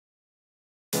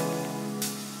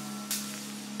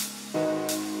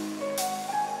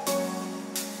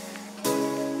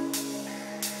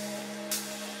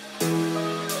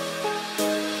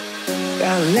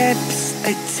lips,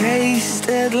 they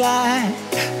tasted like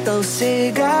those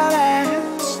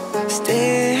cigarettes.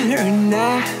 Staring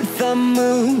at the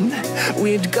moon,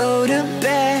 we'd go to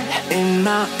bed. In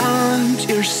my arms,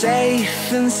 you're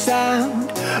safe and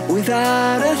sound,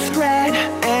 without a threat.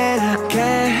 And I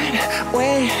can't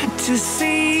wait to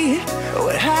see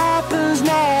what happens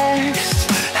next.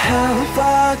 How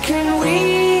far can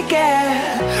we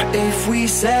get if we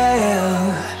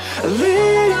sail a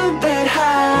little bit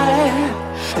high,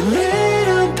 a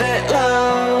little bit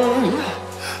low?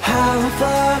 How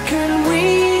far can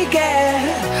we get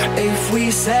if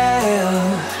we sail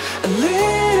a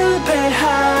little bit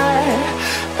high,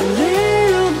 a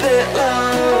little bit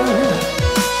low?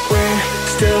 We're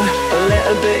still a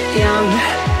little bit young,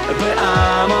 but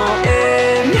I'm all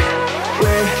in.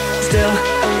 We're still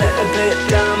a little bit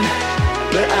dumb,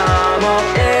 but I'm all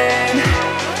in.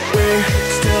 We're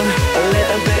still a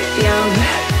little bit young,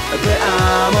 but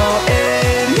I'm all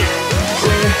in.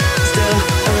 We're still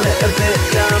a little bit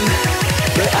dumb,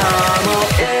 but I'm all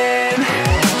in.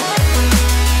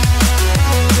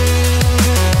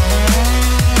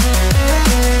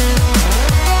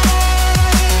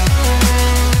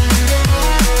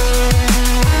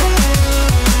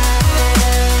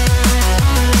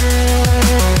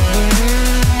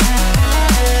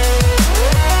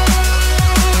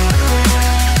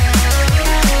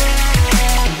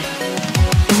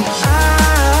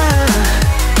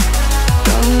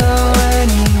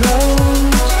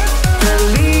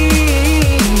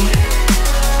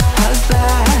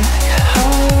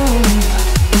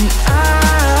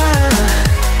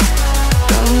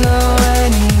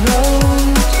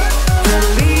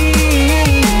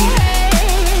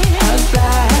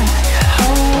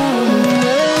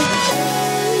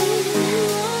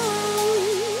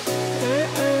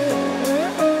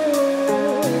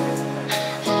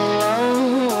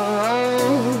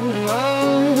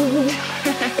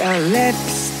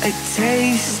 Lips, they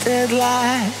tasted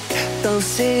like those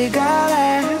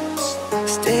cigarettes.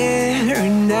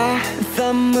 Staring at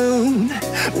the moon,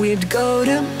 we'd go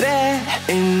to bed.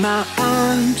 In my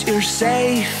arms, you're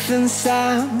safe and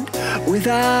sound,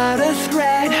 without a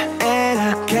threat. And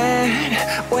I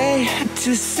can't wait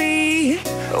to see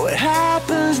what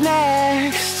happens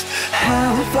next.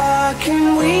 How far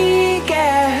can we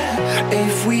get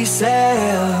if we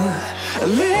sail a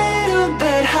little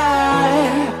bit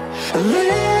high, a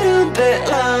little bit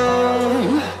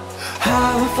low?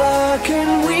 How far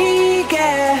can we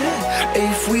get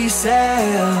if we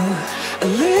sail a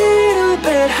little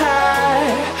bit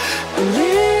high, a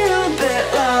little bit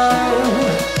low?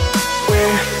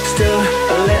 We're still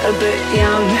a little bit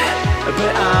young,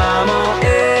 but I'm all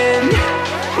in.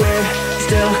 We're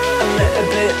still a little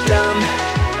bit dumb,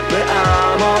 but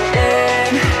I'm all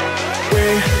in.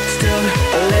 We're still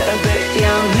a little bit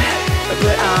young,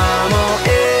 but I'm all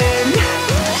in.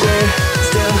 We're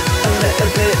still a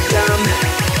little bit dumb,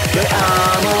 but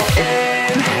I'm all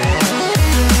in.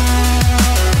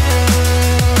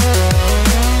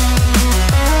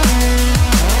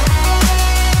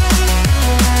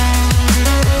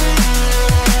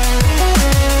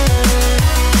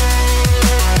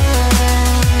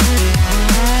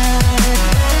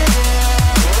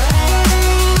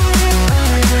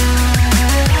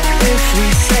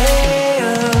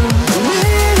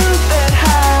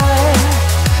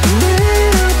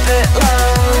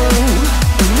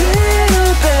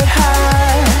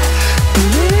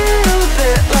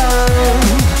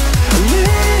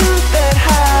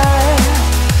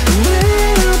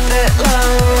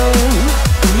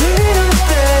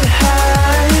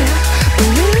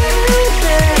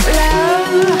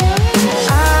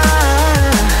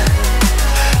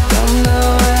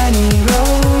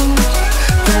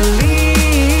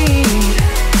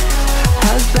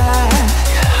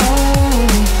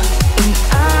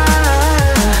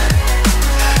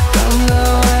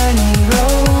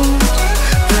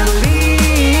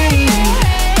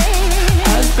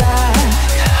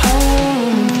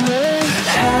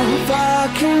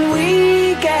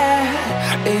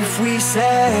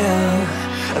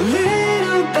 A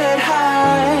little bit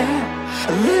high,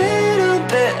 a little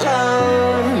bit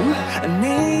low. I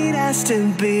need us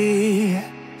to be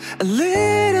a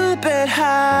little bit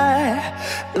high,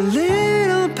 a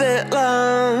little bit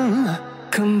low,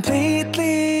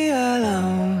 completely